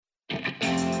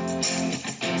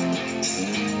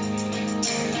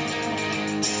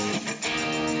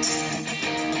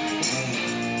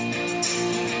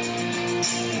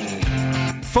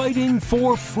fighting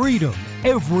for freedom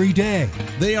every day.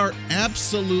 They are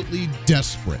absolutely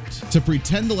desperate to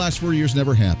pretend the last 4 years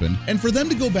never happened and for them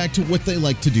to go back to what they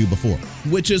liked to do before,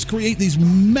 which is create these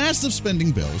massive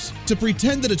spending bills to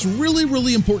pretend that it's really,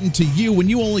 really important to you when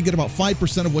you only get about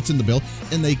 5% of what's in the bill,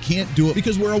 and they can't do it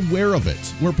because we're aware of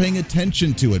it. We're paying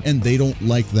attention to it, and they don't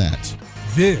like that.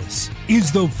 This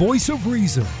is the Voice of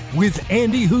Reason with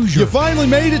Andy Hoosier. You finally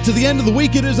made it to the end of the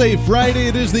week. It is a Friday.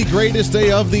 It is the greatest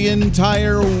day of the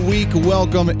entire week.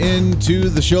 Welcome into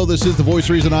the show. This is the Voice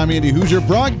of Reason. I'm Andy Hoosier,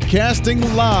 broadcasting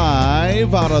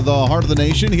live out of the heart of the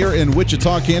nation here in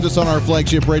Wichita, Kansas, on our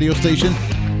flagship radio station,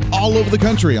 all over the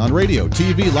country on radio,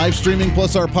 TV, live streaming,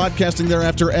 plus our podcasting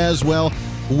thereafter as well.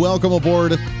 Welcome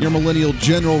aboard, your Millennial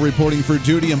General reporting for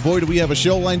duty, and boy, do we have a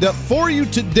show lined up for you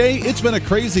today. It's been a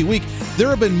crazy week. There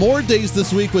have been more days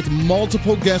this week with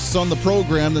multiple guests on the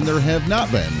program than there have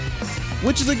not been,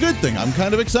 which is a good thing. I'm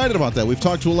kind of excited about that. We've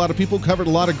talked to a lot of people, covered a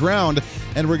lot of ground,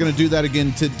 and we're going to do that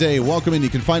again today. Welcome, and you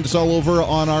can find us all over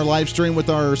on our live stream with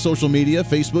our social media,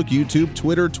 Facebook, YouTube,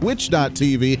 Twitter,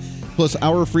 Twitch.tv, plus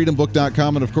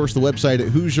ourfreedombook.com, and of course the website at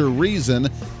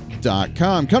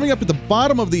HoosierReason.com. Coming up at the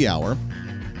bottom of the hour,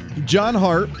 John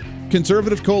Hart,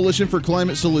 Conservative Coalition for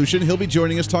Climate Solution. He'll be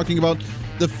joining us talking about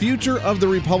the future of the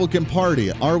Republican Party.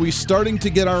 Are we starting to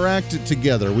get our act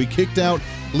together? We kicked out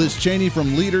Liz Cheney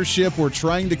from leadership. We're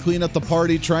trying to clean up the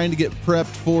party, trying to get prepped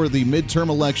for the midterm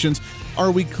elections.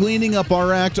 Are we cleaning up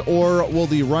our act, or will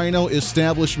the rhino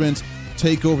establishment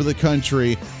take over the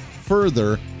country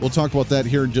further? We'll talk about that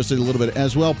here in just a little bit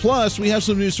as well. Plus, we have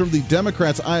some news from the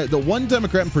Democrats. The one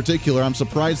Democrat in particular, I'm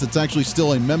surprised it's actually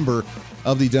still a member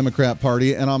of the Democrat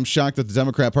Party, and I'm shocked that the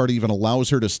Democrat Party even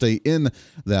allows her to stay in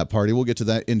that party. We'll get to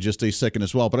that in just a second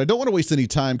as well. But I don't want to waste any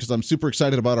time because I'm super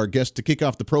excited about our guest to kick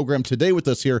off the program today with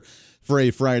us here for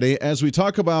a Friday as we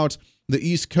talk about the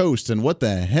East Coast and what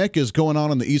the heck is going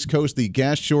on the East Coast, the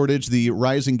gas shortage, the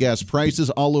rising gas prices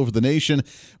all over the nation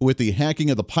with the hacking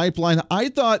of the pipeline. I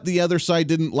thought the other side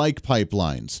didn't like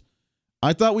pipelines.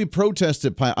 I thought we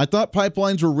protested. I thought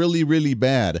pipelines were really, really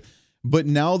bad. But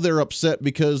now they're upset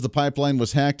because the pipeline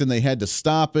was hacked and they had to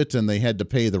stop it and they had to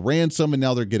pay the ransom, and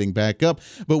now they're getting back up.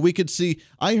 But we could see,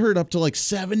 I heard up to like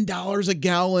 $7 a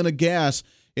gallon of gas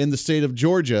in the state of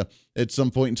Georgia at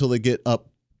some point until they get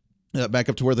back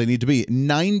up to where they need to be.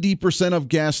 90% of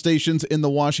gas stations in the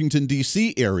Washington,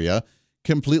 D.C. area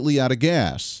completely out of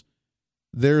gas.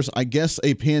 There's, I guess,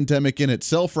 a pandemic in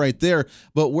itself right there.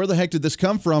 But where the heck did this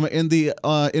come from? And the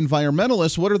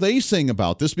environmentalists, what are they saying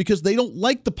about this? Because they don't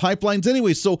like the pipelines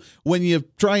anyway. So when you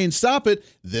try and stop it,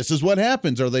 this is what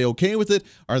happens. Are they okay with it?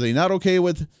 Are they not okay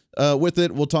with it?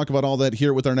 We'll talk about all that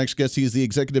here with our next guest. He's the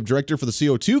executive director for the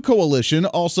CO2 Coalition,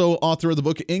 also author of the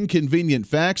book Inconvenient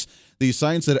Facts, the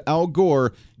science that Al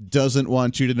Gore doesn't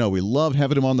want you to know. We love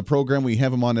having him on the program. We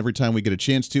have him on every time we get a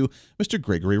chance to. Mr.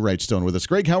 Gregory Wrightstone with us.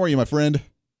 Greg, how are you, my friend?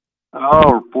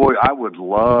 Oh, boy, I would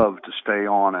love to stay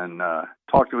on and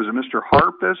talk to, is it Mr.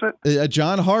 Hart, is it?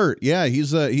 John Hart. Yeah,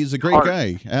 he's a great Hart.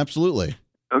 guy. Absolutely.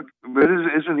 But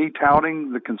isn't he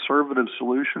touting the conservative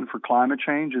solution for climate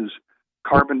change is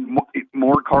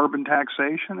more carbon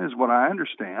taxation, is what I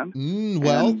understand.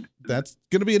 That's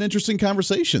going to be an interesting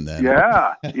conversation then.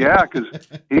 Yeah, because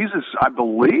I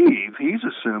believe he's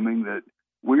assuming that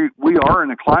we are in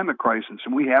a climate crisis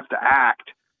and we have to act,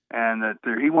 and that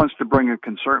he wants to bring a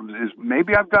conservative.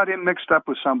 Maybe I've got him mixed up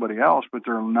with somebody else, but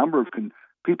there are a number of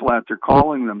people out there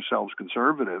calling themselves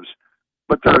conservatives,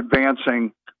 but they're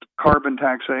advancing carbon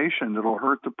taxation that'll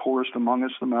hurt the poorest among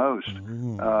us the most.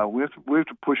 We have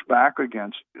to push back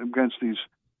against these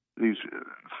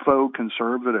faux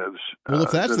conservatives. Well,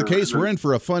 if that's the case, we're in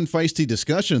for a fun, feisty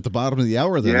discussion at the bottom of the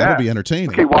hour. Then that'll be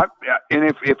entertaining. Okay, and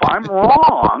if I'm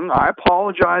wrong, I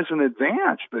apologize in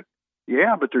advance. But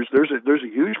there's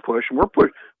a huge push, and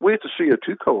we at the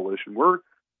CO2 Coalition, we're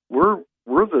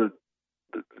the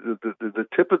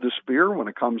tip of the spear when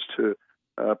it comes to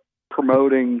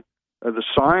promoting the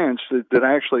science that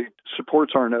actually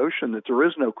supports our notion that there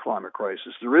is no climate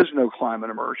crisis, there is no climate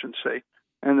emergency,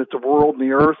 and that the world and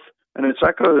the earth and its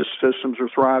ecosystems are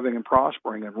thriving and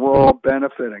prospering, and we're all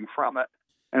benefiting from it.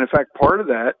 And in fact, part of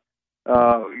that,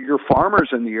 your farmers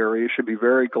in the area should be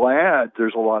very glad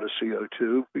there's a lot of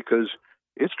CO2 because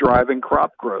it's driving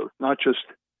crop growth, not just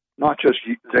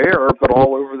there, but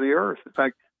all over the earth. In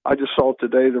fact, I just saw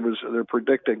today they're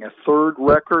predicting a third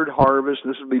record harvest.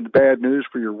 This would be bad news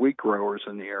for your wheat growers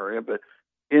in the area, but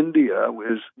India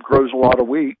grows a lot of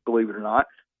wheat, believe it or not,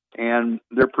 and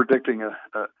they're predicting a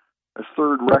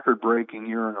third record-breaking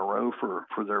year in a row for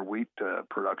their wheat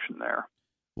production there.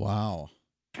 Wow.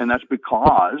 And that's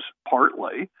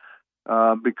partly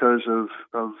because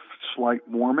of slight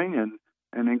warming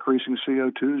And increasing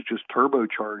CO2 is just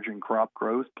turbocharging crop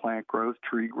growth, plant growth,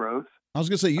 tree growth. I was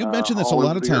going to say, you mentioned this a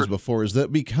lot of times before, is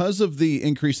that because of the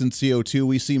increase in CO2,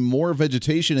 we see more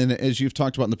vegetation, and as you've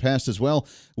talked about in the past as well,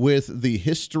 with the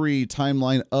history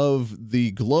timeline of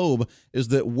the globe, is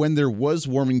that when there was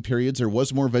warming periods, there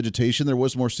was more vegetation, there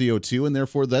was more CO2, and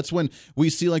therefore that's when we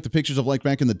see like the pictures of like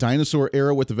back in the dinosaur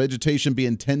era with the vegetation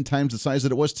being 10 times the size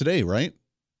that it was today, right?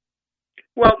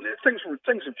 Well, things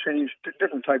have changed,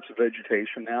 different types of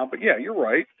vegetation now, but yeah, you're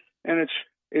right, and it's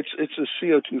a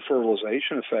CO2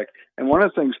 fertilization effect. And one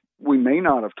of the things we may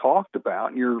not have talked about,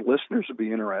 and your listeners would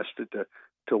be interested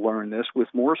to learn this, with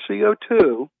more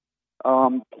CO2,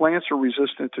 plants are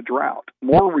resistant to drought,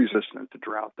 more resistant to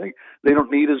drought. They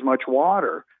don't need as much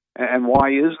water. And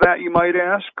why is that, you might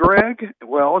ask, Greg?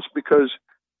 Well, it's because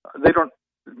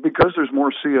there's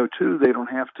more CO2, they don't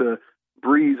have to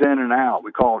breathe in and out.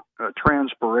 We call it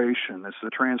transpiration. It's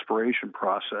the transpiration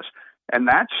process. And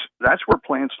that's where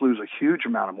plants lose a huge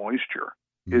amount of moisture,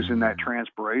 is in that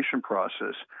transpiration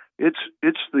process. It's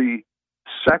the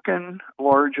second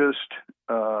largest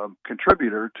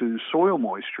contributor to soil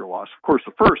moisture loss. Of course,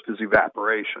 the first is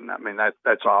evaporation. I mean,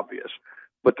 that's obvious.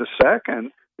 But the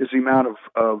second is the amount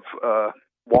of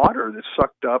water that's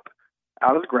sucked up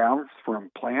out of the ground from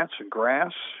plants and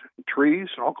grass and trees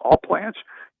and all plants,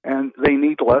 and they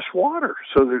need less water.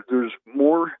 So there's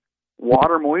more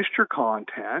water moisture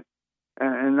content.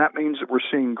 And that means that we're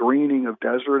seeing greening of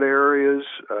desert areas,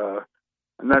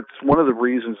 and that's one of the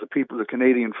reasons the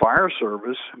Canadian Fire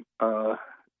Service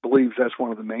believes that's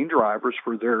one of the main drivers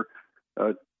for their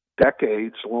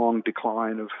decades-long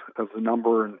decline of the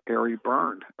number and area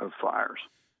burned of fires.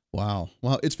 Wow.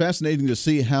 Well, it's fascinating to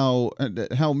see how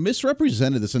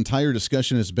misrepresented this entire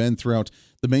discussion has been throughout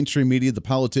the mainstream media, the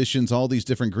politicians, all these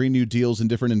different Green New Deals and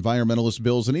different environmentalist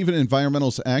bills, and even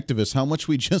environmentalist activists, how much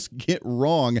we just get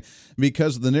wrong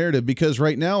because of the narrative. Because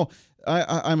right now,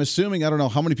 I'm assuming, I don't know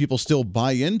how many people still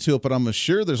buy into it, but I'm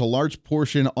sure there's a large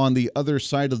portion on the other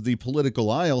side of the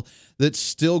political aisle that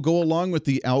still go along with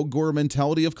the Al Gore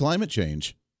mentality of climate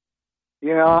change.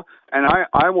 Yeah, and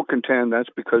I will contend that's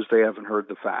because they haven't heard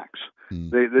the facts.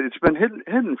 It's been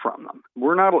hidden from them.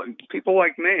 We're not, people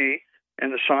like me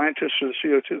and the scientists of the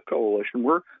CO2 Coalition,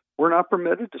 we're not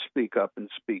permitted to speak up and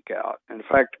speak out. In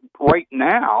fact, right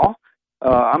now,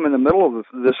 I'm in the middle of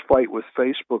this fight with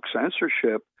Facebook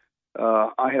censorship.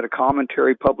 I had a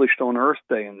commentary published on Earth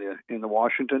Day in the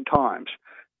Washington Times.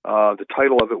 The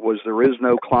title of it was "There is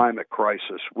no climate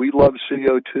crisis. We love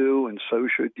CO2, and so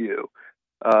should you."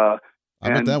 I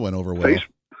bet that went over well.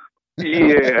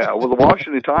 Yeah, well, the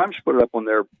Washington Times put it up on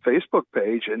their Facebook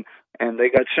page, and they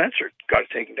got censored, got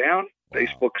it taken down. Wow.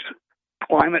 Facebook's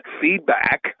climate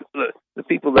feedback, the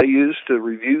people they use to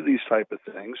review these type of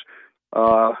things,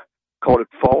 called it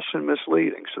false and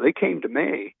misleading. So they came to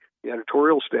me, the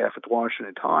editorial staff at the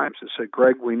Washington Times, and said,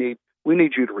 "Greg, we need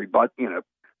you to rebut,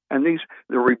 and they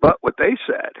rebut what they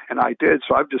said," and I did.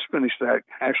 So I've just finished that.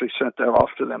 Actually, sent that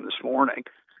off to them this morning.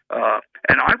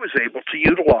 And I was able to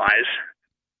utilize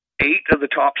 8 of the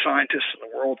top scientists in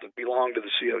the world that belong to the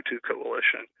CO2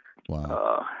 Coalition.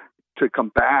 Wow. To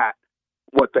combat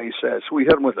what they said. So we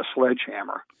hit them with a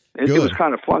sledgehammer. It was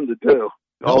kind of fun to do.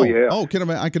 Oh yeah. Oh,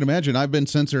 I can imagine. I've been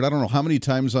censored I don't know how many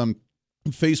times on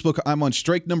Facebook. I'm on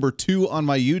strike number 2 on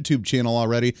my YouTube channel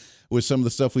already with some of the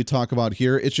stuff we talk about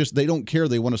here. It's just they don't care.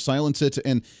 They want to silence it.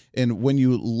 And when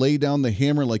you lay down the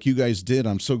hammer like you guys did,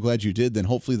 I'm so glad you did, then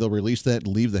hopefully they'll release that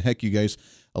and leave the heck you guys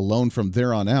alone from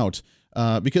there on out.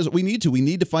 Because we need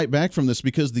to fight back from this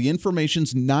because the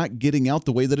information's not getting out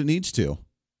the way that it needs to.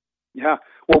 Yeah.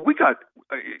 Well, we got,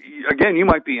 again, you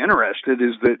might be interested,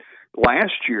 is that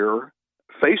last year,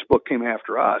 Facebook came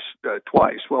after us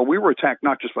twice. Well, we were attacked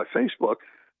not just by Facebook.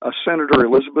 Senator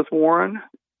Elizabeth Warren,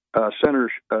 Senator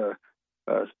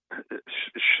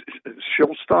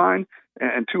Schilstein,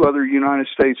 and 2 other United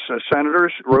States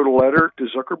senators wrote a letter to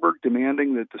Zuckerberg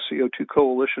demanding that the CO2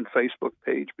 Coalition Facebook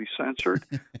page be censored.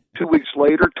 2 weeks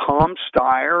later, Tom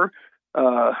Steyer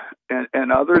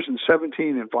and others in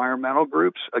 17 environmental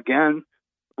groups, again,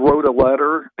 wrote a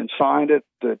letter and signed it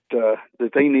that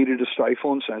they needed to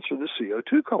stifle and censor the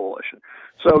CO2 Coalition.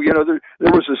 So,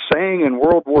 there was a saying in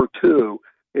World War II,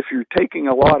 if you're taking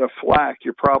a lot of flack,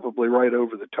 you're probably right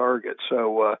over the target.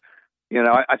 So,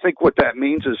 I think what that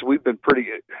means is we've been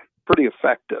pretty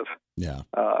effective. Yeah.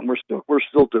 We're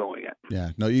still doing it.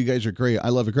 Yeah. No, you guys are great. I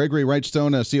love it. Gregory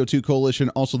Wrightstone, CO2 Coalition,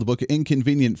 also the book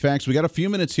Inconvenient Facts. We got a few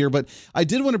minutes here, but I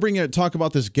did want to talk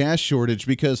about this gas shortage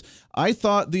because I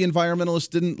thought the environmentalists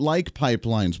didn't like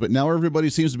pipelines, but now everybody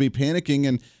seems to be panicking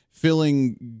and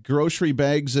filling grocery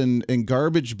bags and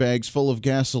garbage bags full of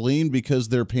gasoline because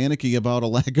they're panicky about a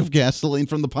lack of gasoline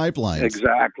from the pipelines.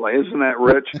 Exactly. Isn't that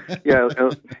rich? Yeah.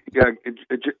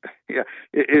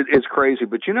 It's crazy.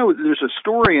 But, there's a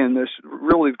story in this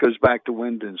really goes back to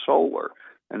wind and solar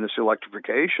and this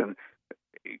electrification.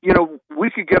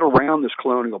 We could get around this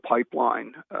colonial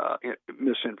pipeline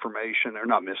misinformation, or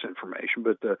not misinformation,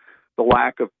 but the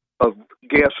lack of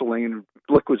gasoline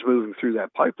liquids moving through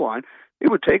that pipeline. It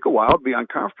would take a while, it'd be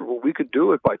uncomfortable. We could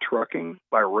do it by trucking,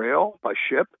 by rail, by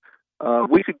ship.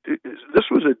 This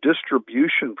was a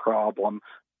distribution problem,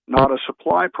 not a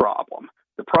supply problem.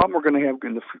 The problem we're going to have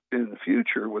in the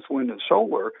future with wind and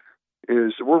solar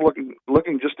is we're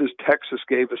looking just as Texas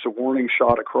gave us a warning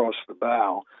shot across the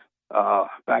bow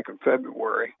back in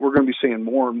February. We're going to be seeing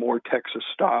more and more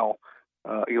Texas-style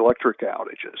electric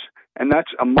outages, and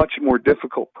that's a much more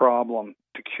difficult problem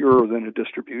to cure than a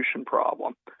distribution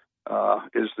problem.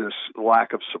 Is this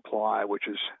lack of supply, which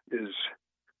is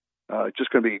just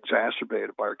going to be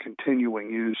exacerbated by our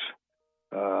continuing use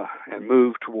and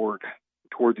move toward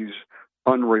these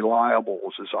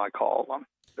unreliables, as I call them.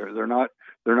 They're not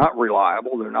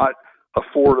reliable. They're not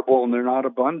affordable, and they're not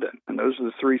abundant. And those are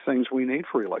the three things we need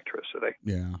for electricity.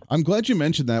 Yeah. I'm glad you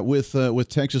mentioned that with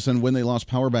Texas and when they lost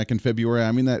power back in February.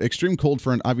 I mean, that extreme cold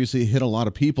front obviously hit a lot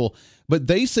of people, but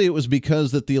they say it was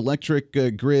because that the electric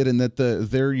grid and that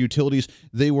their utilities,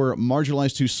 they were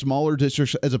marginalized to smaller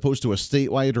districts as opposed to a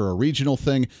statewide or a regional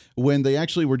thing, when they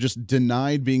actually were just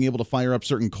denied being able to fire up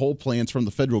certain coal plants from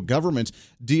the federal government.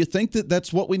 Do you think that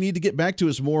that's what we need to get back to,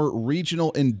 is more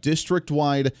regional and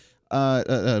district-wide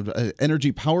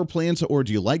energy power plants, or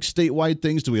do you like statewide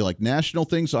things? Do we like national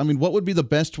things? I mean, what would be the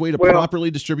best way to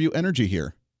properly distribute energy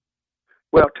here?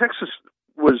 Well, Texas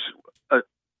was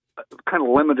kind of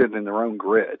limited in their own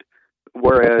grid,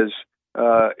 whereas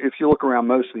if you look around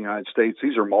most of the United States,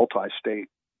 these are multi-state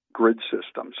grid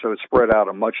systems, so it's spread out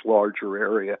a much larger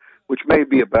area, which may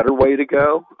be a better way to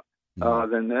go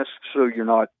than this. So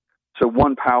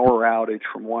one power outage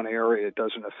from one area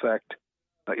doesn't affect.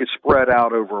 It's spread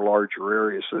out over larger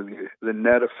areas, so the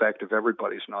net effect of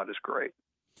everybody's not as great.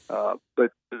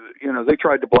 But they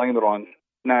tried to blame it on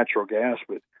natural gas,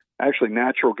 but actually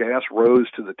natural gas rose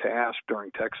to the task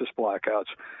during Texas blackouts,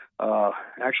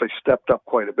 actually stepped up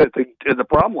quite a bit. The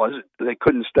problem was they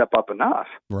couldn't step up enough.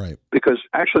 Right. Because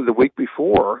actually the week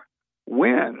before,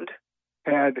 wind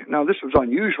now this was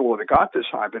unusual that it got this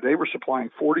high, but they were supplying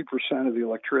 40% of the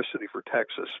electricity for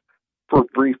Texas for a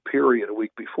brief period a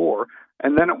week before,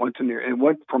 and then it went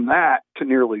from that to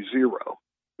nearly zero.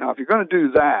 Now, if you're going to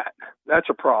do that, that's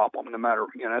a problem. No matter,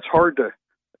 it's hard to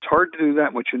do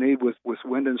that. What you need with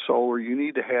wind and solar, you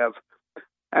need to have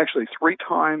actually 3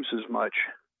 times as much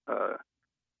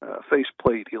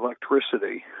faceplate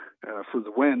electricity for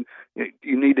the wind.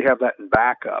 You need to have that in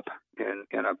backup in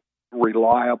a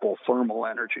reliable thermal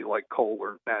energy like coal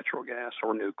or natural gas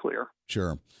or nuclear.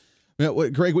 Sure. Well,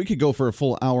 Greg, we could go for a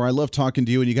full hour. I love talking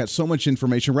to you, and you got so much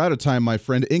information. We're out of time, my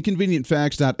friend.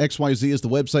 Inconvenientfacts.xyz is the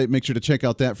website. Make sure to check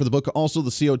out that for the book. Also,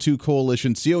 the CO2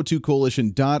 Coalition,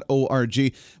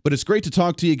 co2coalition.org. But it's great to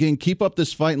talk to you again. Keep up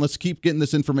this fight, and let's keep getting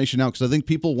this information out, because I think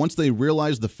people, once they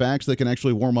realize the facts, they can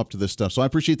actually warm up to this stuff. So I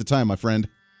appreciate the time, my friend.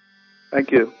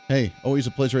 Thank you. Hey, always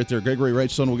a pleasure right there. Gregory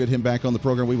Wrightstone, we'll get him back on the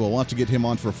program. We will have to get him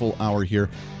on for a full hour here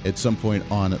at some point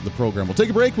on the program. We'll take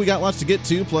a break. We got lots to get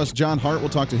to, plus John Hart. We'll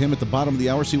talk to him at the bottom of the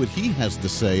hour, see what he has to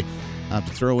say. I have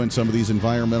to throw in some of these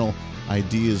environmental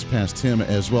ideas past him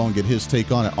as well and get his take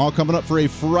on it. All coming up for a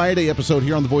Friday episode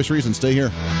here on The Voice of Reason. Stay here.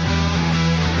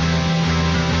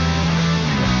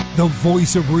 The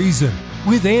Voice of Reason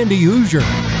with Andy Hoosier.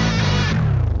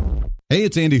 Hey,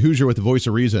 it's Andy Hoosier with the Voice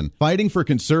of Reason. Fighting for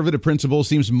conservative principles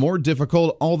seems more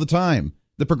difficult all the time.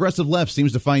 The progressive left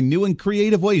seems to find new and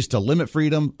creative ways to limit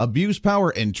freedom, abuse power,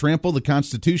 and trample the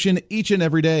Constitution each and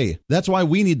every day. That's why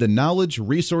we need the knowledge,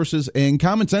 resources, and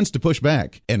common sense to push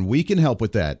back. And we can help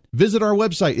with that. Visit our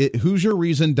website at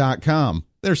HoosierReason.com.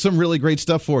 There's some really great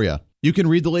stuff for you. You can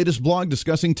read the latest blog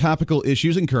discussing topical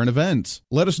issues and current events.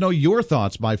 Let us know your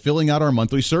thoughts by filling out our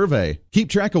monthly survey.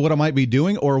 Keep track of what I might be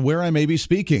doing or where I may be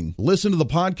speaking. Listen to the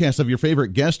podcast of your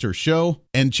favorite guest or show,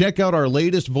 and check out our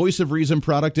latest Voice of Reason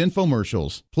product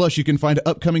infomercials. Plus, you can find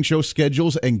upcoming show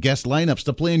schedules and guest lineups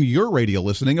to plan your radio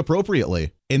listening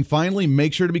appropriately. And finally,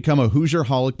 make sure to become a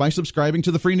Hoosier-holic by subscribing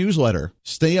to the free newsletter.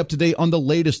 Stay up to date on the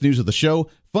latest news of the show,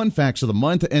 fun facts of the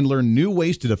month, and learn new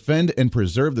ways to defend and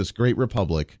preserve this great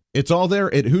republic. It's all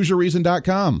there at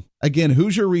HoosierReason.com. Again,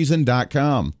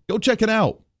 HoosierReason.com. Go check it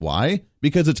out. Why?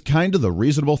 because it's kind of the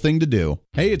reasonable thing to do.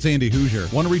 Hey, it's Andy Hoosier.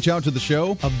 Want to reach out to the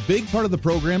show? A big part of the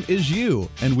program is you,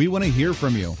 and we want to hear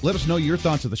from you. Let us know your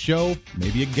thoughts of the show,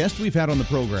 maybe a guest we've had on the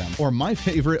program, or my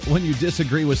favorite, when you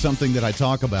disagree with something that I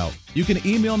talk about. You can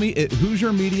email me at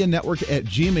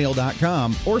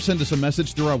HoosierMediaNetwork@gmail.com or send us a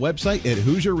message through our website at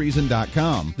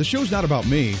HoosierReason.com. The show's not about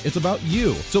me, it's about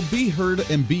you. So be heard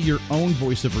and be your own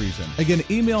voice of reason. Again,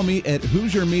 email me at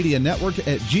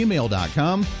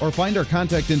HoosierMediaNetwork@gmail.com or find our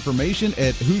contact information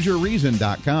at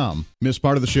HoosierReason.com. Miss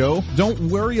part of the show? Don't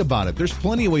worry about it. There's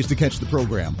plenty of ways to catch the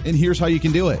program, and here's how you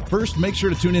can do it. First, make sure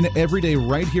to tune in every day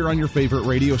right here on your favorite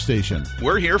radio station.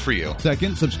 We're here for you.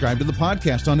 Second, subscribe to the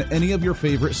podcast on any of your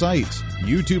favorite sites.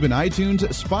 YouTube and iTunes,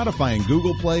 Spotify and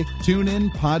Google Play,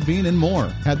 TuneIn, Podbean, and more.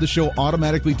 Have the show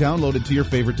automatically downloaded to your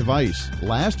favorite device.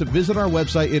 Last, visit our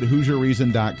website at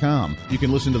HoosierReason.com. You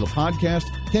can listen to the podcast,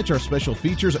 catch our special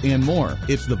features, and more.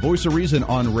 It's the voice of reason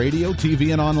on radio,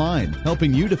 TV, and online,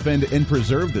 helping you defend and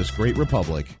preserve this great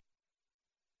republic.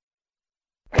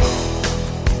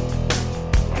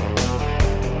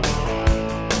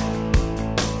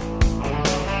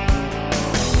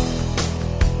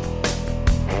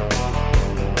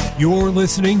 You're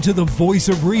listening to the Voice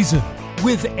of Reason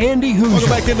with Andy Hoosier. Welcome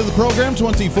back into the program.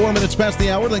 24 minutes past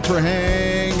the hour. Thanks for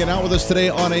hanging out with us today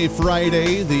on a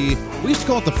Friday. We used to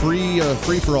call it the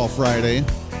free-for-all Friday.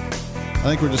 I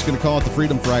think we're just going to call it the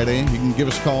Freedom Friday. You can give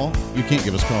us a call. You can't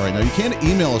give us a call right now. You can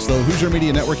email us, though,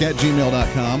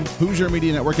 HoosierMediaNetwork@gmail.com.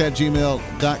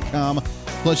 HoosierMediaNetwork@gmail.com.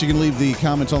 Plus, you can leave the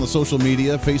comments on the social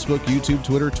media, Facebook, YouTube,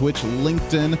 Twitter, Twitch,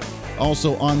 LinkedIn.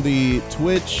 Also on the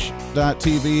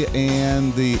Twitch.tv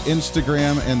and the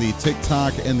Instagram and the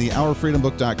TikTok and the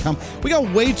OurFreedomBook.com. We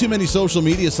got way too many social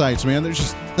media sites, man. There's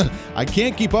just, I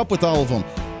can't keep up with all of them.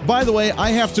 By the way,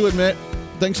 I have to admit,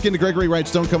 thanks again to Gregory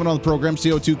Wrightstone coming on the program.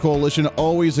 CO2 Coalition,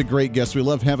 always a great guest. We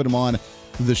love having him on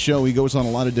the show. He goes on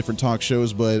a lot of different talk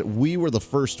shows, but we were the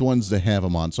first ones to have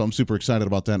him on. So I'm super excited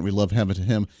about that, and we love having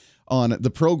him on the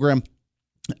program.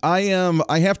 I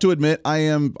have to admit,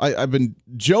 I've been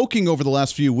joking over the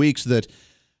last few weeks that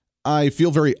I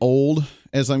feel very old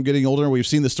as I'm getting older. We've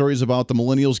seen the stories about the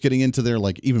millennials getting into their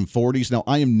even 40s. Now,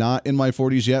 I am not in my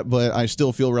 40s yet, but I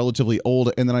still feel relatively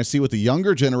old. And then I see what the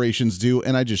younger generations do,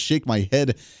 and I just shake my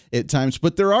head at times.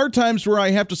 But there are times where I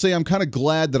have to say I'm kind of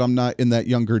glad that I'm not in that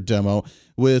younger demo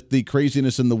with the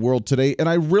craziness in the world today. And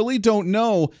I really don't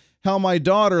know how my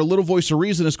daughter, Little Voice of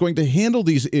Reason, is going to handle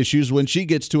these issues when she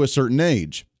gets to a certain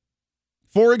age.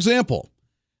 For example,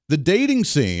 the dating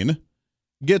scene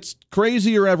gets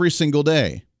crazier every single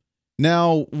day.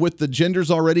 Now, with the genders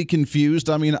already confused,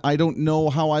 I don't know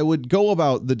how I would go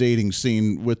about the dating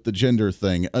scene with the gender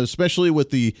thing, especially with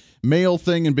the male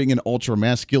thing and being an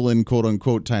ultra-masculine,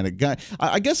 quote-unquote, kind of guy.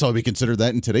 I guess I'll be considered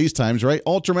that in today's times, right?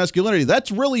 Ultra-masculinity,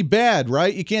 that's really bad,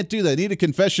 right? You can't do that. You need a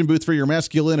confession booth for your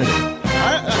masculinity.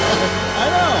 I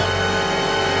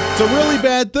know. It's a really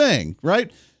bad thing,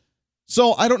 right?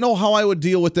 So I don't know how I would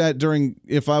deal with that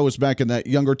if I was back in that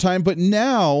younger time. But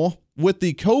now, with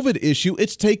the COVID issue,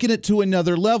 it's taken it to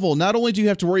another level. Not only do you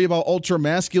have to worry about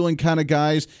ultra-masculine kind of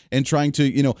guys and trying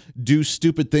to, do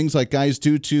stupid things like guys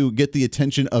do to get the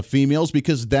attention of females,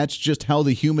 because that's just how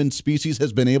the human species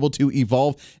has been able to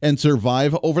evolve and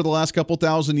survive over the last couple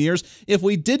thousand years. If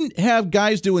we didn't have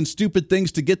guys doing stupid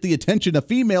things to get the attention of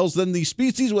females, then the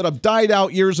species would have died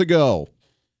out years ago.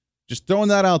 Just throwing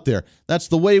that out there. That's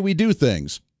the way we do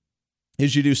things.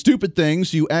 Is you do stupid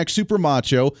things, you act super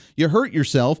macho, you hurt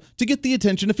yourself to get the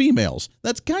attention of females.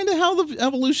 That's kind of how the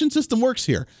evolution system works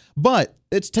here. But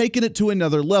it's taken it to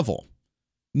another level.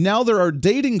 Now there are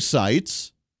dating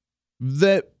sites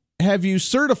that have you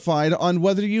certified on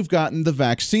whether you've gotten the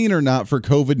vaccine or not for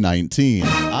COVID-19.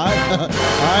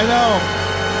 I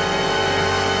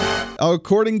know.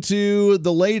 According to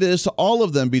the latest, all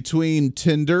of them between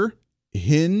Tinder,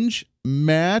 Hinge,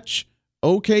 Match,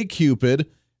 OkCupid,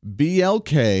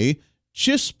 BLK,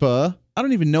 Chispa, I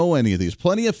don't even know any of these.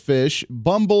 Plenty of Fish,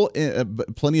 Bumble,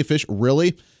 Plenty of Fish,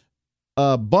 really?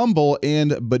 Bumble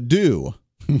and Badoo.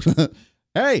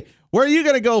 Hey, where are you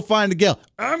going to go find a gal?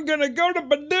 I'm going to go to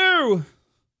Badoo.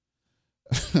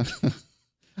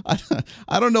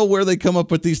 I don't know where they come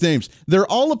up with these names. They're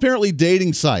all apparently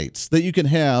dating sites that you can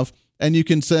have and you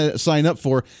can sign up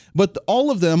for. But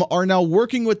all of them are now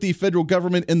working with the federal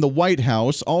government in the White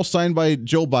House, all signed by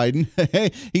Joe Biden.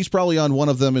 He's probably on one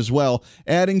of them as well,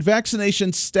 adding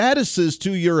vaccination statuses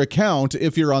to your account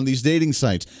if you're on these dating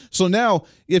sites. So now,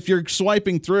 if you're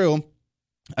swiping through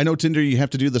I know Tinder, you have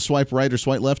to do the swipe right or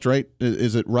swipe left, right?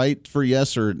 Is it right for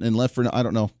yes or and left for no? I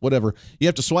don't know, whatever. You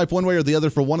have to swipe one way or the other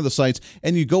for one of the sites,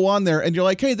 and you go on there and you're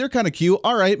like, hey, they're kind of cute.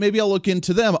 All right, maybe I'll look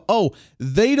into them. Oh,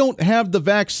 they don't have the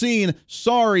vaccine.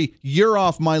 Sorry, you're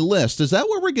off my list. Is that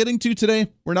where we're getting to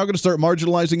today? We're now going to start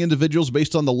marginalizing individuals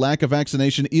based on the lack of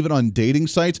vaccination, even on dating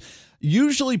sites.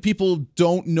 Usually people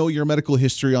don't know your medical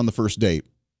history on the first date.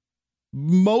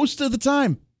 Most of the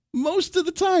time.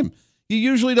 You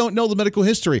usually don't know the medical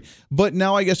history. But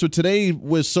now I guess with today,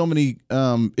 with so many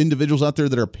individuals out there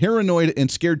that are paranoid and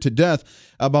scared to death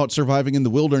about surviving in the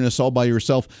wilderness all by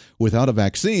yourself without a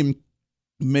vaccine,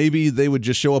 maybe they would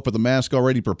just show up with a mask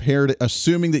already prepared,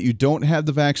 assuming that you don't have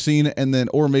the vaccine, and then,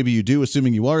 or maybe you do,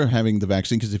 assuming you are having the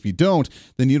vaccine, because if you don't,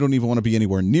 then you don't even want to be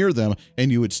anywhere near them,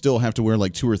 and you would still have to wear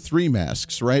like 2 or 3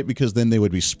 masks, right? Because then they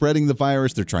would be spreading the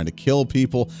virus. They're trying to kill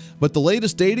people. But the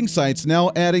latest dating sites now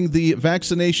adding the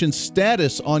vaccination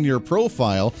status on your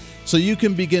profile, so you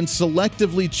can begin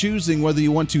selectively choosing whether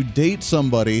you want to date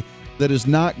somebody that has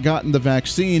not gotten the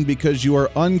vaccine because you are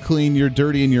unclean, you're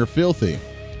dirty, and you're filthy.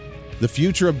 The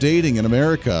future of dating in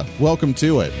America. Welcome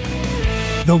to it.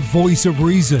 The Voice of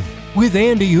Reason with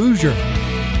Andy Hoosier.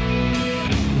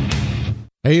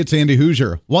 Hey, it's Andy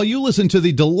Hoosier. While you listen to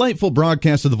the delightful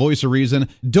broadcast of The Voice of Reason,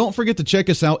 don't forget to check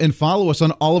us out and follow us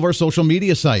on all of our social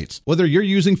media sites. Whether you're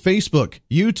using Facebook,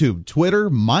 YouTube,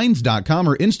 Twitter, Minds.com,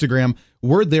 or Instagram,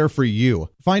 we're there for you.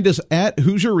 Find us at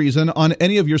Hoosier Reason on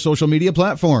any of your social media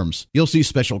platforms. You'll see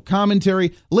special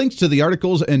commentary, links to the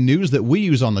articles and news that we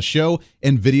use on the show,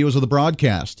 and videos of the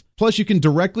broadcast. Plus, you can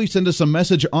directly send us a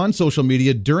message on social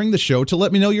media during the show to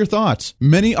let me know your thoughts.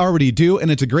 Many already do, and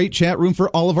it's a great chat room for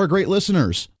all of our great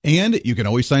listeners. And you can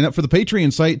always sign up for the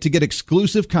Patreon site to get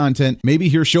exclusive content, maybe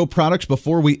hear show products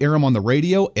before we air them on the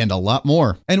radio, and a lot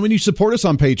more. And when you support us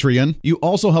on Patreon, you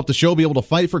also help the show be able to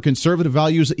fight for conservative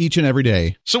values each and every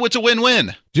day. So it's a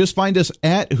win-win. Just find us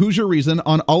at Hoosier Reason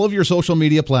on all of your social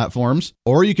media platforms,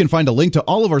 or you can find a link to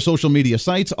all of our social media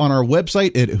sites on our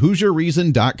website at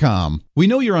HoosierReason.com. We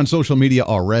know you're on social media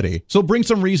already, so bring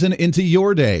some reason into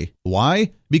your day.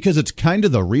 Why? Because it's kind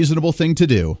of the reasonable thing to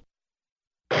do.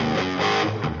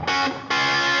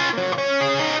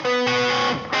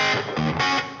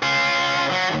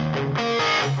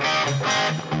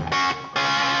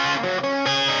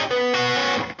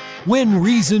 When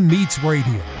Reason Meets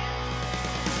Radio.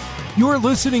 You're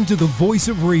listening to The Voice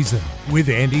of Reason with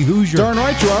Andy Hoosier. Darn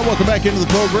right you are. Welcome back into the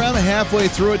program. Halfway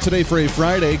through it today for a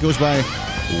Friday. Goes by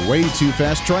way too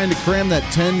fast. Trying to cram that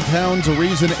 10 pounds of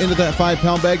reason into that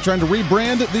 5-pound bag. Trying to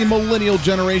rebrand the millennial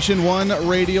generation, one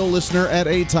radio listener at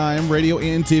a time. Radio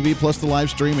and TV, plus the live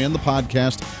stream and the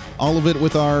podcast. All of it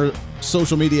with our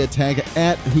social media tag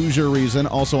at Hoosier Reason.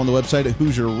 Also on the website at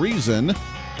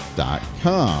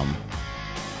HoosierReason.com.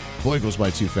 Boy, it goes by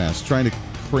too fast. Trying to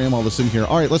cram all this in here.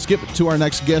 All right, let's get to our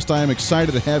next guest. I am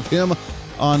excited to have him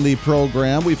on the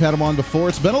program. We've had him on before.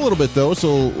 It's been a little bit, though,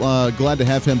 so glad to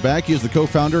have him back. He is the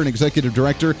co-founder and executive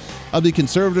director of the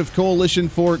Conservative Coalition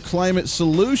for Climate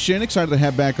Solution. Excited to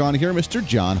have back on here Mr.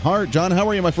 John Hart. John, how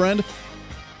are you, my friend?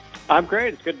 I'm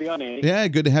great. It's good to be on, Andy. Yeah,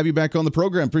 good to have you back on the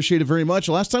program. Appreciate it very much.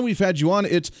 Last time we've had you on,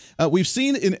 it's we've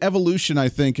seen an evolution, I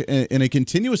think, in a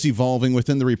continuous evolving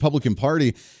within the Republican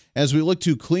Party as we look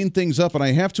to clean things up. And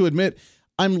I have to admit,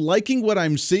 I'm liking what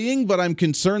I'm seeing, but I'm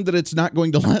concerned that it's not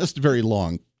going to last very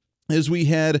long. As we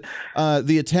had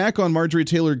the attack on Marjorie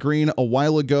Taylor Greene a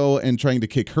while ago and trying to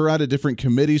kick her out of different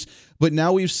committees, but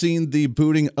now we've seen the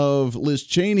booting of Liz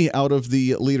Cheney out of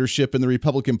the leadership in the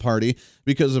Republican Party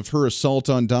because of her assault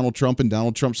on Donald Trump and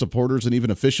Donald Trump supporters and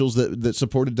even officials that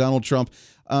supported Donald Trump.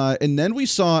 And then we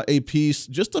saw a piece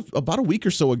just about a week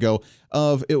or so ago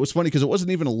of, it was funny because it wasn't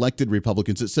even elected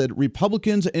Republicans. It said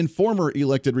Republicans and former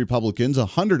elected Republicans,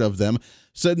 100 of them,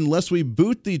 said unless we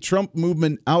boot the Trump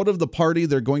movement out of the party,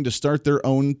 they're going to start their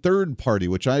own third party,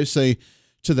 which I say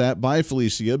to that, bye,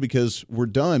 Felicia, because we're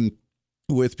done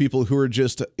with people who are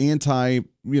just anti,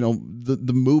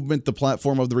 the movement, the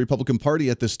platform of the Republican Party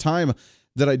at this time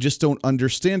that I just don't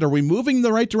understand. Are we moving in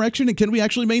the right direction, and can we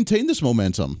actually maintain this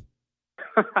momentum?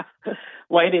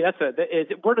 Well, Andy,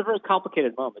 we're in a very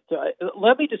complicated moment. So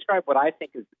let me describe what I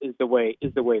think is the way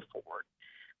forward.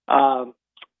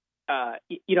 I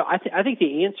think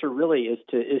the answer really is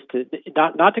to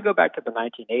not to go back to the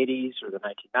 1980s or the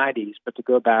 1990s, but to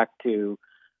go back to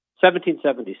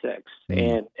 1776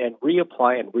 and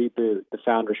reapply and reboot the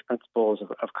founders' principles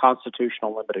of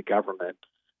constitutional limited government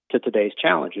to today's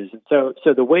challenges. And so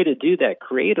the way to do that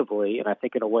creatively, and I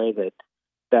think in a way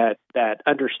that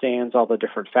understands all the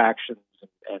different factions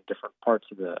and different parts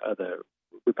of the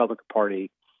Republican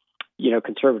Party,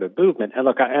 conservative movement. And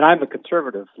look, I'm a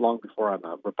conservative long before I'm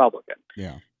a Republican.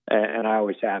 Yeah. And I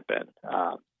always have been.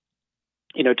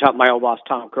 My old boss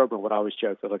Tom Coburn would always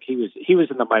joke that, look, he was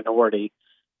in the minority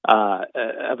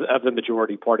of the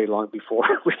majority party long before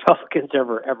Republicans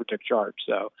ever took charge.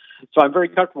 So I'm very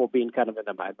comfortable being kind of in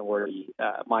the minority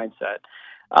mindset.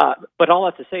 But all I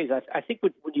have to say is I think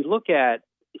when you look at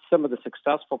some of the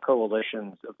successful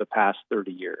coalitions of the past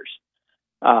 30 years,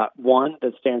 one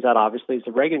that stands out obviously is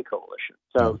the Reagan coalition.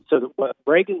 What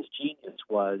Reagan's genius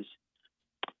was,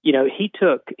 he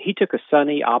took a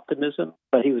sunny optimism,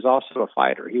 but he was also a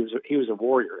fighter. He was a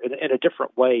warrior in a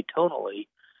different way tonally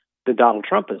than Donald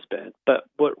Trump has been. But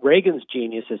what Reagan's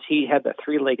genius is, he had that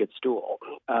three-legged stool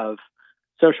of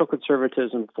social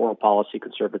conservatism, foreign policy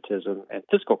conservatism, and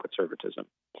fiscal conservatism.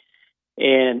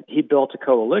 And he built a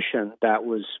coalition that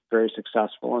was very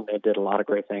successful, and they did a lot of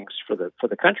great things for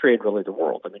the country and really the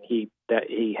world. I mean,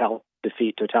 he helped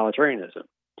defeat totalitarianism.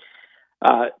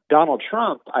 Donald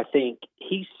Trump, I think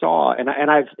he saw,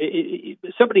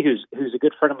 somebody who's a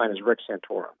good friend of mine is Rick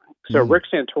Santorum. So Rick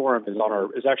Santorum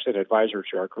is actually an advisor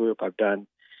to our group. I've done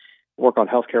work on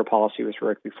healthcare policy with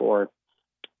Rick before,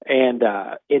 and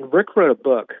Rick wrote a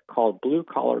book called Blue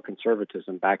Collar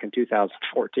Conservatism back in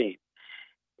 2014.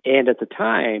 And at the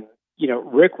time,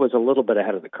 Rick was a little bit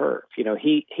ahead of the curve.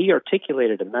 He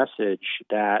articulated a message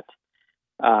that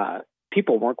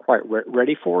people weren't quite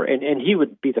ready for, and he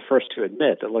would be the first to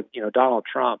admit that, look, Donald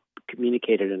Trump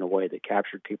communicated in a way that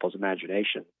captured people's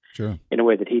imagination, sure, in a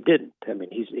way that he didn't. I mean,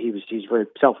 he's very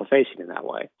self-effacing in that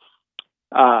way.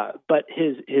 But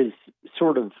his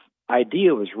sort of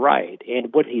idea was right,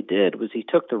 and what he did was he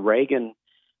took the Reagan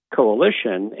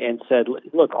coalition and said,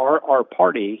 look, our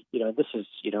party, this is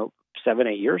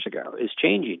 7-8 years ago, is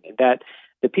changing, and that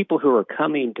the people who are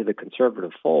coming to the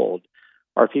conservative fold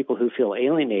are people who feel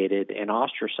alienated and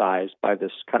ostracized by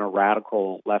this kind of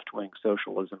radical left-wing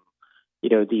socialism,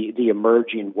 the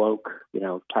emerging woke,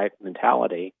 type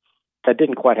mentality that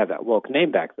didn't quite have that woke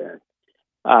name back then.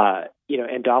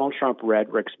 And Donald Trump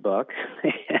read Rick's book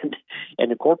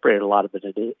and incorporated a lot of it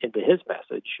into his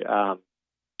message.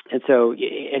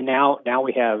 And now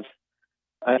we have,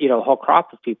 a whole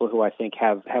crop of people who I think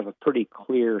have a pretty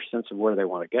clear sense of where they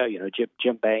want to go.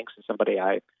 Jim Banks is somebody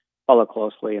I follow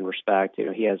closely and respect.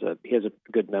 He has a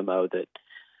good memo that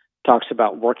talks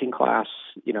about working class,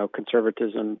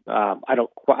 conservatism. I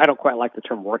don't quite like the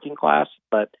term working class,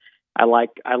 but I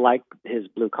like his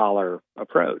blue collar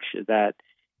approach, that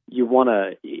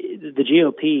the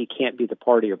GOP can't be the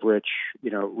party of rich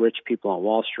people on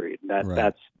Wall Street. Right.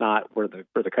 That's not where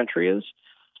the country is.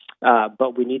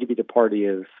 But we need to be the party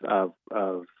of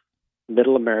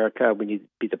middle America. We need to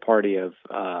be the party of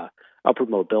upward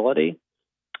mobility,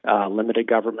 limited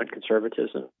government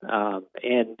conservatism,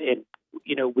 and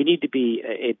we need to be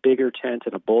a bigger tent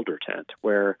and a bolder tent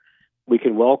where we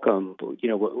can welcome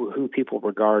who people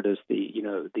regard as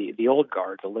the old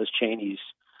guard, the Liz Cheneys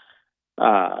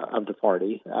of the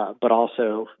party, but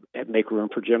also make room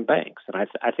for Jim Banks. And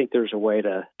I think there's a way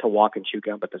to walk and chew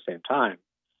gum at the same time.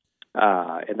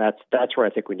 And that's where I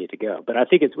think we need to go. But I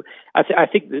think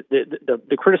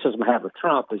the criticism I have of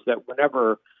Trump is that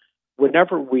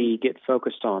whenever we get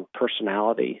focused on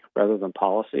personality rather than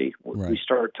policy, we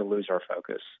start to lose our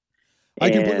focus. I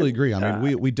completely agree. I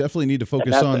mean, we definitely need to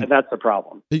focus on... And that's the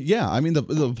problem. Yeah, I mean,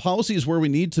 the policy is where we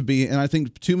need to be, and I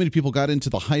think too many people got into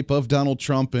the hype of Donald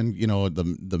Trump and,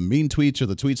 the mean tweets or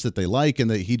the tweets that they like,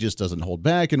 and that he just doesn't hold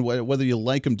back, and whether you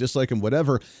like him, dislike him,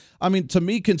 whatever. I mean, to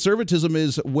me, conservatism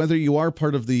is whether you are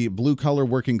part of the blue-collar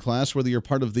working class, whether you're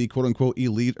part of the quote-unquote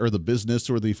elite or the business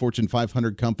or the Fortune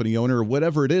 500 company owner or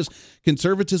whatever it is.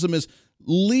 Conservatism is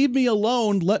leave me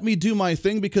alone, let me do my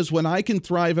thing, because when I can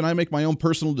thrive and I make my own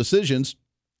personal decisions,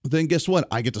 then guess what?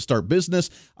 I get to start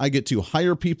business, I get to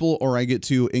hire people, or I get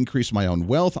to increase my own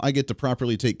wealth, I get to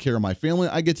properly take care of my family,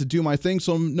 I get to do my thing.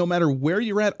 So no matter where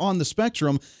you're at on the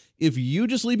spectrum, if you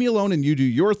just leave me alone and you do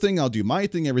your thing, I'll do my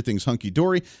thing, everything's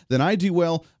hunky-dory, then I do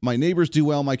well, my neighbors do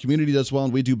well, my community does well,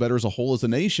 and we do better as a whole as a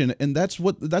nation. And that's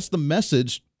the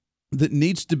message that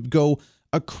needs to go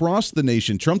across the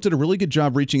nation. Trump did a really good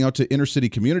job reaching out to inner city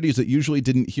communities that usually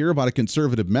didn't hear about a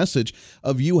conservative message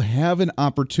of you have an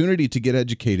opportunity to get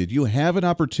educated. You have an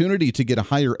opportunity to get a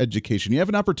higher education. You have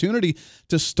an opportunity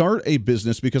to start a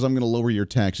business because I'm going to lower your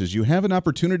taxes. You have an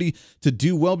opportunity to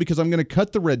do well because I'm going to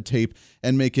cut the red tape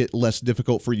and make it less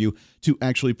difficult for you to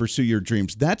actually pursue your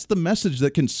dreams. That's the message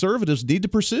that conservatives need to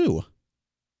pursue.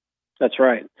 That's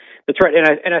right. That's right.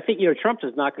 And I think, Trump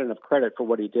does not get enough credit for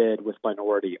what he did with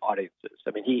minority audiences.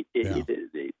 I mean, he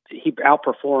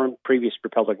outperformed previous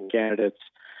Republican candidates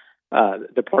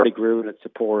the party grew in its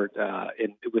support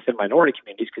within minority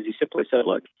communities because he simply said,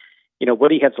 look, what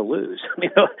do you have to lose?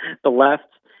 The left.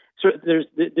 So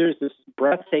there's this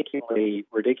breathtakingly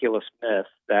ridiculous myth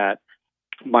that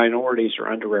minorities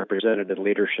are underrepresented in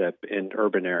leadership in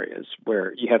urban areas,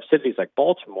 where you have cities like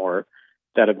Baltimore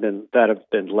that have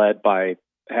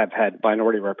had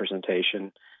minority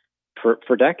representation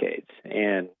for decades,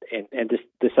 and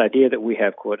this idea that we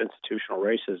have, quote, institutional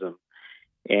racism,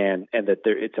 and that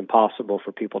it's impossible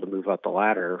for people to move up the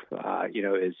ladder,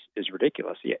 is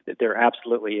ridiculous. Yeah, there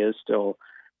absolutely is still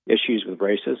issues with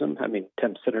racism. I mean,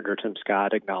 Senator Tim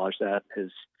Scott acknowledged that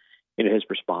his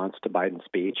response to Biden's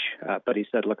speech, but he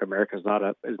said, "Look, America is not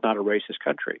a racist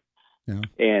country,"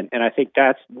 and I think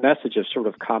that's the message of sort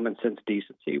of common sense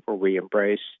decency, where we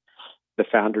embrace the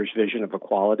founder's vision of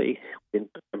equality,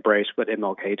 embrace what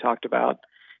MLK talked about,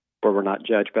 where we're not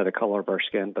judged by the color of our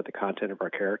skin, but the content of our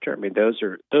character. I mean, those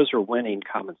are winning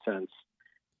common sense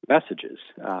messages.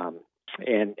 And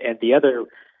the other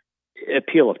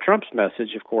appeal of Trump's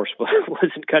message, of course,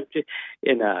 was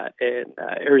in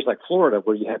areas like Florida,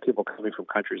 where you have people coming from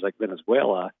countries like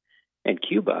Venezuela and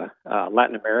Cuba,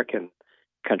 Latin American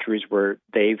countries where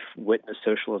they've witnessed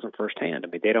socialism firsthand. I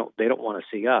mean, they don't want to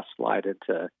see us slide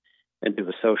into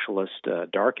a socialist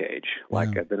dark age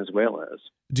like Venezuela is.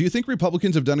 Do you think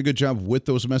Republicans have done a good job with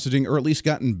those messaging, or at least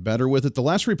gotten better with it? The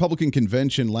last Republican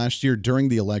convention last year during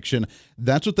the election,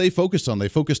 that's what they focused on. They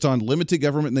focused on limited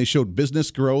government, and they showed business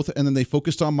growth, and then they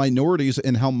focused on minorities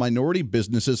and how minority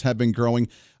businesses have been growing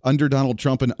under Donald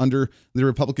Trump and under the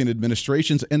Republican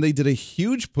administrations, and they did a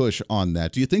huge push on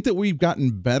that. Do you think that we've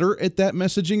gotten better at that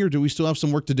messaging, or do we still have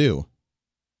some work to do?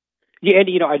 Yeah,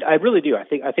 Andy, I really do. I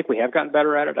think we have gotten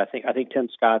better at it. I think Tim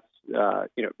Scott's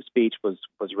speech was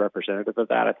representative of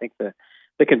that. I think the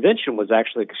convention was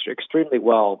actually extremely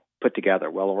well put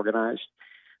together, well organized.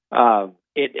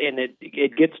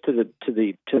 It gets to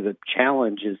the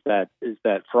challenge is that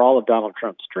for all of Donald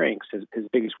Trump's strengths, his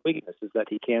biggest weakness is that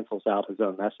he cancels out his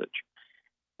own message,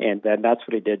 and then that's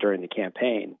what he did during the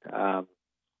campaign.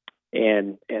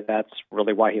 And that's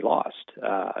really why he lost.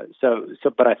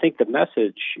 But I think the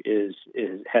message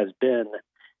has been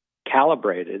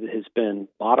calibrated, has been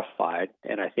modified,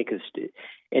 and I think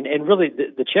and really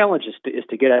the challenge is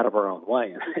to get out of our own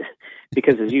way,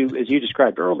 because as you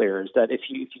described earlier, is that if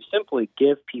you simply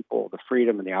give people the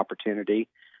freedom and the opportunity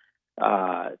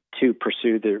to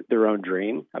pursue their own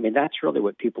dream, I mean, that's really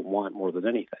what people want more than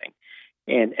anything.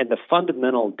 And the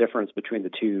fundamental difference between the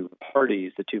two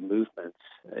parties, the two movements,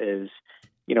 is,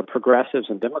 progressives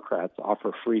and Democrats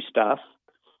offer free stuff,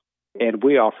 and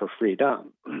we offer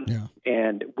freedom. Yeah.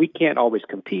 And we can't always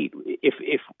compete.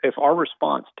 If our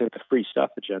response to the free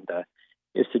stuff agenda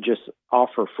is to just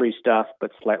offer free stuff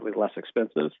but slightly less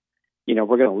expensive, we're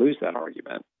going to lose that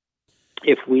argument.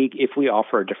 If we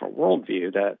offer a different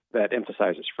worldview that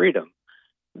emphasizes freedom,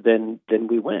 then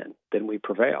we win, then we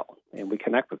prevail, and we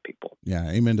connect with people. Yeah,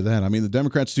 amen to that. I mean, the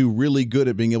Democrats do really good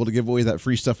at being able to give away that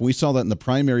free stuff. We saw that in the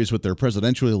primaries with their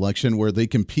presidential election, where they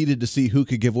competed to see who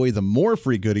could give away the more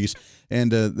free goodies,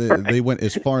 and they went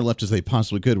as far left as they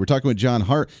possibly could. We're talking with John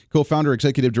Hart, co-founder,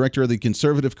 executive director of the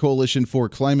Conservative Coalition for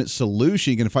Climate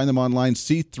Solution. You can find them online,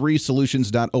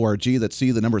 c3solutions.org. That's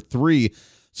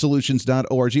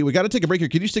C3solutions.org. We got to take a break here.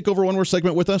 Can you stick over one more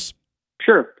segment with us?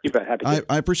 Sure, you bet. Happy to.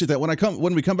 I appreciate that.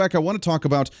 When we come back, I want to talk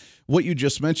about what you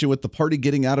just mentioned with the party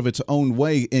getting out of its own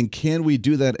way, and can we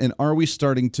do that, and are we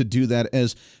starting to do that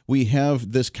as we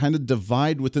have this kind of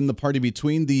divide within the party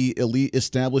between the elite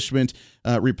establishment,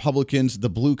 Republicans, the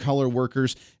blue-collar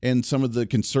workers, and some of the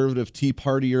conservative Tea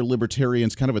Party or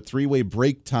libertarians, kind of a three-way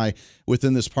break tie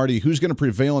within this party. Who's going to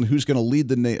prevail and who's going to lead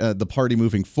the party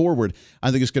moving forward?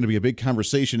 I think it's going to be a big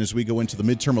conversation as we go into the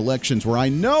midterm elections, where I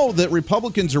know that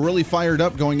Republicans are really fired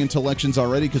up going into elections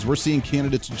already, because we're seeing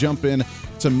candidates jump in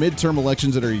to midterm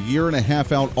elections that are a year and a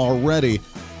half out already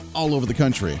all over the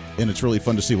country, and it's really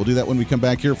fun to see. We'll do that when we come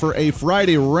back here for a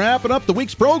Friday, wrapping up the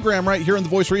week's program right here on The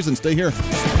Voice of Reason. Stay here.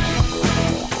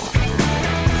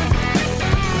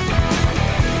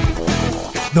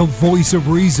 The Voice of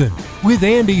Reason with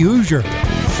Andy Hoosier.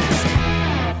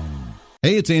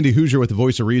 Hey, it's Andy Hoosier with The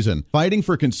Voice of Reason. Fighting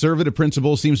for conservative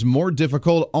principles seems more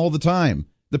difficult all the time.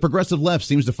 The progressive left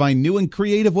seems to find new and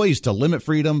creative ways to limit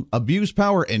freedom, abuse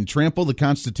power, and trample the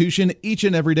Constitution each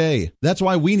and every day. That's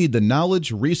why we need the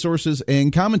knowledge, resources,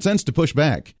 and common sense to push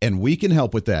back, and we can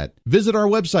help with that. Visit our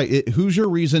website at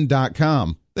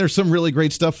HoosierReason.com. There's some really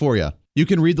great stuff for you. You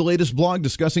can read the latest blog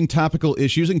discussing topical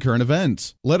issues and current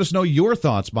events. Let us know your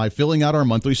thoughts by filling out our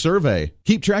monthly survey.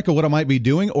 Keep track of what I might be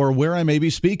doing or where I may be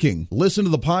speaking. Listen to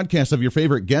the podcast of your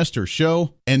favorite guest or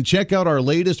show, and check out our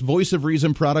latest Voice of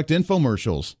Reason product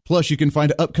infomercials. Plus, you can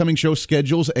find upcoming show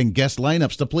schedules and guest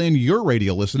lineups to plan your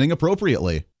radio listening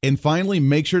appropriately. And finally,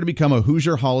 make sure to become a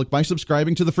Hoosier-holic by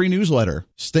subscribing to the free newsletter.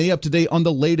 Stay up to date on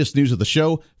the latest news of the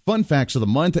show, fun facts of the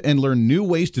month, and learn new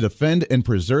ways to defend and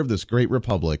preserve this great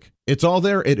republic. It's all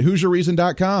there at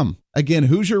HoosierReason.com. Again,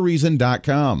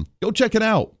 HoosierReason.com. Go check it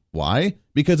out. Why?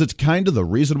 Because it's kind of the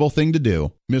reasonable thing to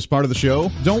do. Miss part of the show?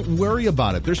 Don't worry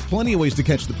about it. There's plenty of ways to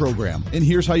catch the program, and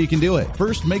here's how you can do it.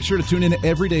 First, make sure to tune in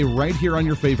every day right here on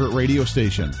your favorite radio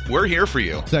station. We're here for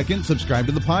you. Second, subscribe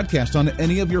to the podcast on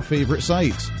any of your favorite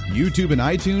sites. YouTube and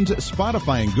iTunes,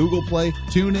 Spotify and Google Play,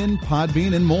 TuneIn,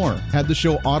 Podbean, and more. Have the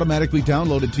show automatically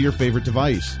downloaded to your favorite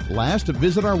device. Last,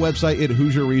 visit our website at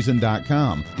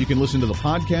HoosierReason.com. You can listen to the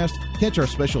podcast, catch our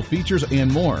special features,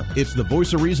 and more. It's the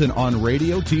Voice of Reason on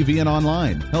radio, TV, and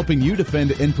online, helping you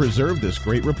defend and preserve this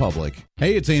great republic.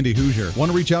 Hey, it's Andy Hoosier.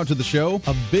 Want to reach out to the show?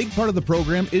 A big part of the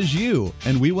program is you,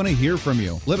 and we want to hear from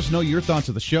you. Let us know your thoughts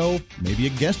of the show, maybe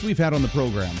a guest we've had on the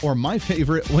program, or my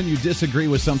favorite, when you disagree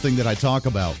with something that I talk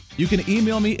about. You can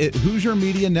email me at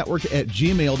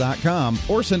HoosierMediaNetwork@gmail.com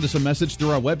or send us a message through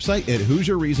our website at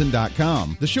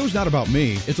HoosierReason.com. The show's not about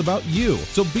me, it's about you.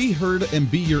 So be heard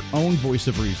and be your own voice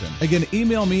of reason. Again,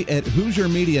 email me at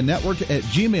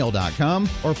HoosierMediaNetwork@gmail.com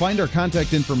or find our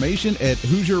contact information at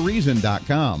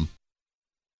HoosierReason.com.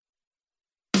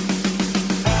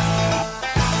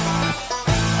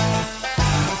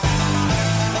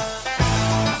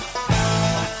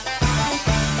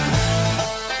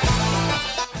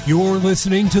 You're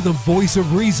listening to the Voice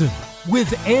of Reason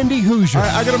with Andy Hoosier. All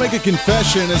right, I got to make a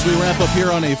confession as we wrap up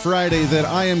here on a Friday that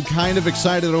I am kind of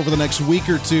excited over the next week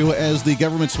or two as the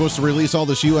government's supposed to release all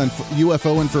this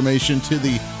UFO information to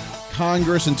the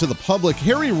Congress and to the public.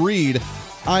 Harry Reid,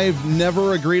 I've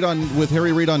never agreed with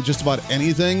Harry Reid on just about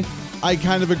anything. I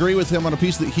kind of agree with him on a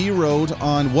piece that he wrote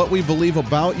on what we believe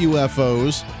about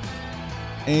UFOs,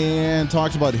 and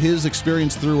talked about his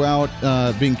experience throughout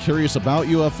being curious about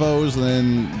UFOs and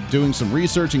then doing some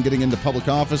research and getting into public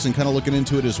office and kind of looking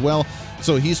into it as well.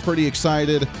 So he's pretty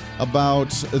excited about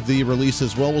the release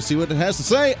as well. We'll see what it has to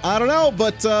say. I don't know,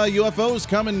 but UFOs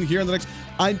coming here in the next...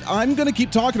 I'm going to keep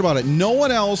talking about it. No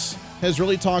one else has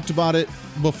really talked about it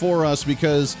before us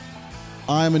because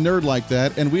I'm a nerd like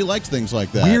that, and we liked things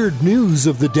like that. Weird news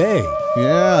of the day.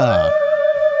 Yeah.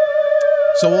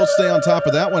 So we'll stay on top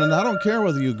of that one, and I don't care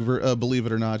whether you believe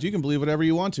it or not. You can believe whatever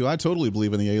you want to. I totally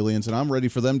believe in the aliens, and I'm ready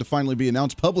for them to finally be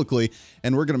announced publicly,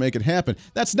 and we're going to make it happen.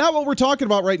 That's not what we're talking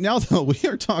about right now, though. We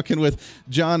are talking with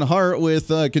John Hart with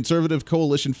Conservative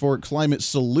Coalition for Climate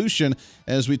Solution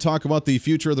as we talk about the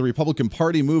future of the Republican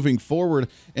Party moving forward.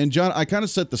 And, John, I kind of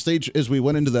set the stage as we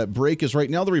went into that break, is right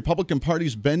now the Republican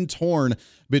Party's been torn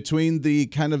between the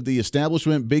kind of the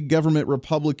establishment, big government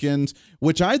Republicans,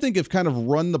 which I think have kind of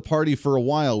run the party for a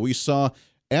while. We saw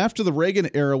after the Reagan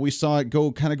era, we saw it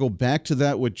go back to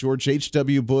that with George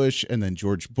H.W. Bush and then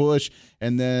George Bush,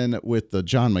 and then with the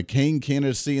John McCain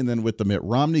candidacy, and then with the Mitt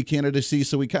Romney candidacy.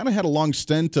 So we kind of had a long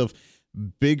stint of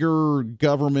bigger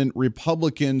government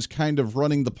Republicans kind of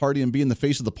running the party and being the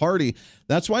face of the party.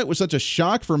 That's why it was such a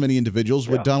shock for many individuals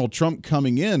with Donald Trump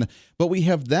coming in. But we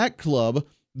have that club.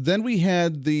 Then we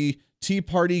had the Tea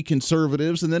Party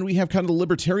conservatives, and then we have kind of the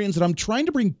libertarians that I'm trying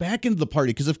to bring back into the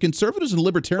party, because if conservatives and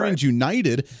libertarians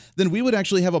united, then we would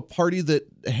actually have a party that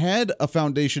had a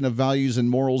foundation of values and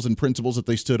morals and principles that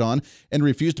they stood on and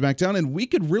refused to back down, and we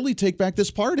could really take back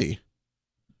this party.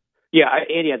 Yeah,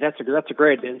 Andy, that's a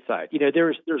great insight. You know,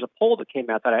 there's a poll that came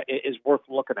out that is worth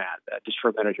looking at just for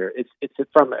a minute here. It's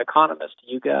from Economist,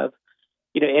 YouGov.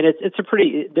 You know, and it's a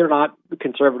pretty. They're not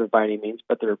conservative by any means,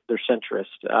 but they're centrist.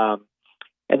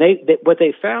 And they what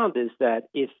they found is that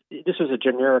if this was a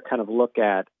generic kind of look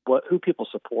at who people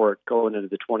support going into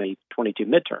the 2022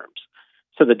 midterms.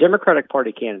 So the Democratic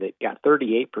Party candidate got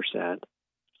 38%.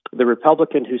 The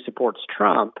Republican who supports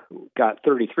Trump got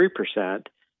 33%.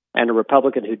 And a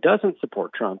Republican who doesn't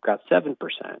support Trump got 7%.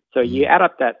 So you add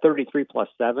up that 33 plus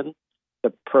 7,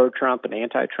 the pro-Trump and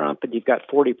anti-Trump, and you've got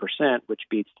 40%, which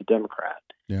beats the Democrat.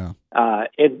 Yeah.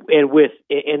 And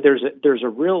there's a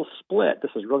real split.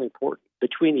 This is really important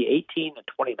between the 18 and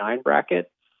 29 bracket.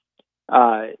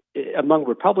 Among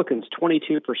Republicans,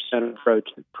 22% are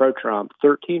pro-Trump,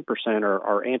 13%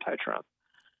 are anti-Trump.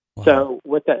 Wow. So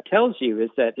what that tells you is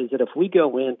that if we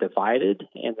go in divided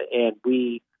and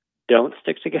we don't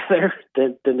stick together,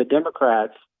 then the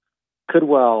Democrats could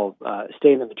well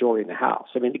stay in the majority in the House.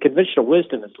 I mean, the conventional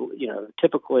wisdom is,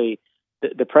 typically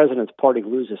the president's party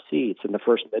loses seats in the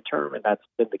first midterm, and that's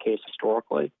been the case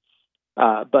historically.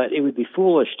 But it would be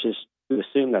foolish to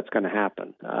assume that's going to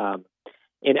happen.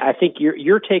 And I think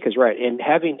your take is right. And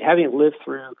having lived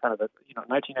through kind of the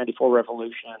 1994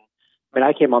 revolution, I mean,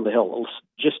 I came on the Hill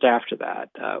just after that.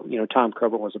 Tom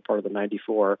Coburn was a part of the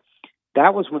 94.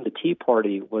 That was when the Tea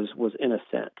Party was in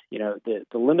ascent. The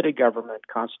limited government,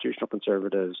 constitutional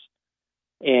conservatives,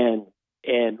 and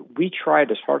we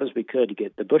tried as hard as we could to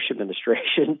get the Bush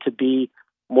administration to be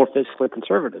more fiscally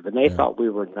conservative. And they thought we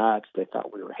were nuts. They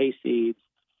thought we were hayseeds.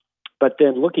 But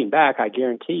then looking back, I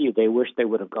guarantee you they wish they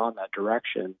would have gone that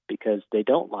direction because they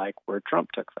don't like where Trump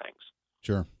took things.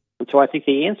 Sure. And so I think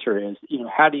the answer is,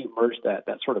 how do you merge that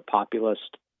sort of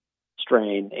populist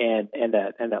strain and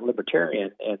that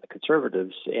libertarian and the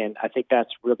conservatives? And I think that's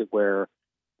really where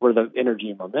the energy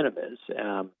and momentum is.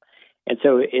 And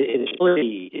so it is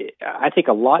really, I think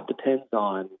a lot depends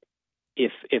on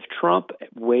if Trump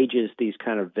wages these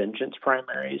kind of vengeance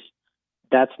primaries.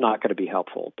 That's not going to be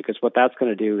helpful because what that's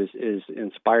going to do is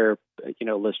inspire,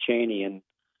 Liz Cheney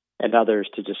and others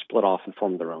to just split off and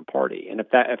form their own party. And if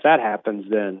that happens,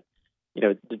 then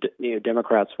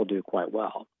Democrats will do quite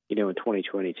well, in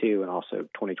 2022 and also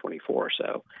 2024.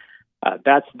 So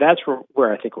that's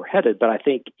where I think we're headed. But I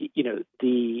think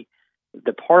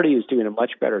the party is doing a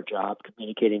much better job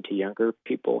communicating to younger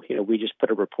people. We just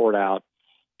put a report out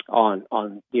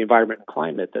on the environment and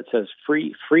climate that says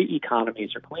free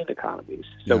economies are clean economies.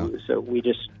 So we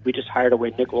just hired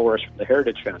away Nick Loris from the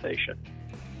Heritage Foundation,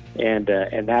 and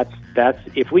that's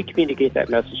if we communicate that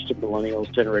message to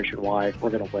millennials, Generation Y, we're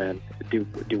going to win,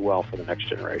 do well for the next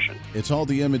generation. It's all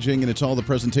the imaging and it's all the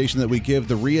presentation that we give,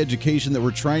 the re-education that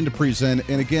we're trying to present.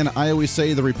 And again, I always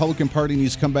say the Republican Party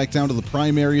needs to come back down to the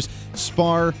primaries,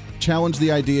 spar, challenge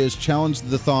the ideas, challenge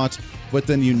the thoughts, but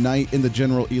then unite in the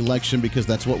general election because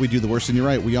that's what we do the worst. And you're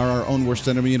right, we are our own worst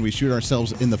enemy and we shoot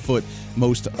ourselves in the foot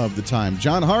most of the time.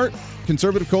 John Hart,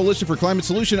 Conservative Coalition for Climate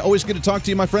Solution. Always good to talk to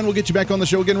you, my friend. We'll get you back on the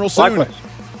show again real soon. Likewise.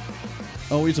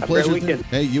 Always a pleasure.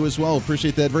 Hey, you as well.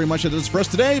 Appreciate that very much. That is for us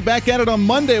today. Back at it on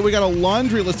Monday. We got a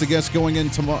laundry list of guests going in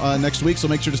next week, so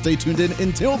make sure to stay tuned in.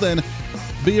 Until then,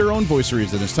 be your own voice of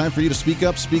reason. It's time for you to speak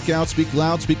up, speak out, speak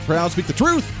loud, speak proud, speak the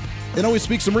truth, and always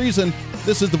speak some reason.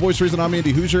 This is The Voice of Reason. I'm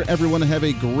Andy Hoosier. Everyone have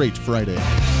a great Friday.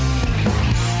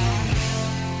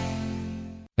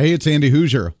 Hey, it's Andy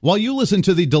Hoosier. While you listen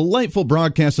to the delightful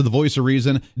broadcast of The Voice of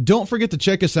Reason, don't forget to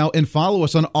check us out and follow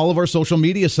us on all of our social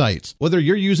media sites. Whether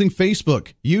you're using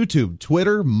Facebook, YouTube,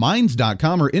 Twitter,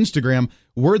 Minds.com, or Instagram,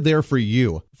 we're there for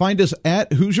you. Find us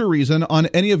at Hoosier Reason on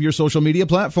any of your social media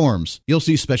platforms. You'll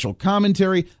see special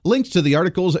commentary, links to the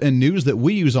articles and news that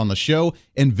we use on the show,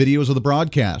 and videos of the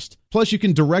broadcast. Plus, you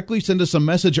can directly send us a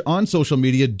message on social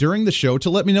media during the show to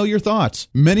let me know your thoughts.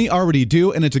 Many already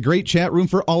do, and it's a great chat room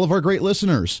for all of our great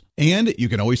listeners. And you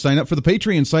can always sign up for the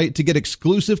Patreon site to get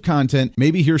exclusive content,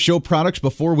 maybe hear show products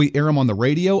before we air them on the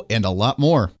radio, and a lot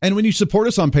more. And when you support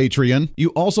us on Patreon, you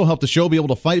also help the show be able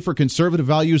to fight for conservative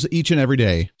values each and every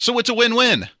day. So it's a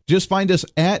win-win. Just find us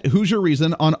at Hoosier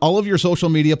Reason on all of your social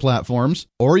media platforms,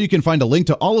 or you can find a link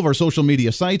to all of our social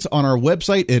media sites on our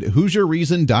website at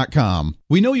HoosierReason.com.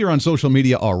 We know you're on social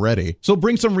media already, so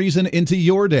bring some reason into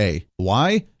your day.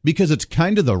 Why? Because it's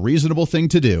kind of the reasonable thing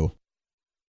to do.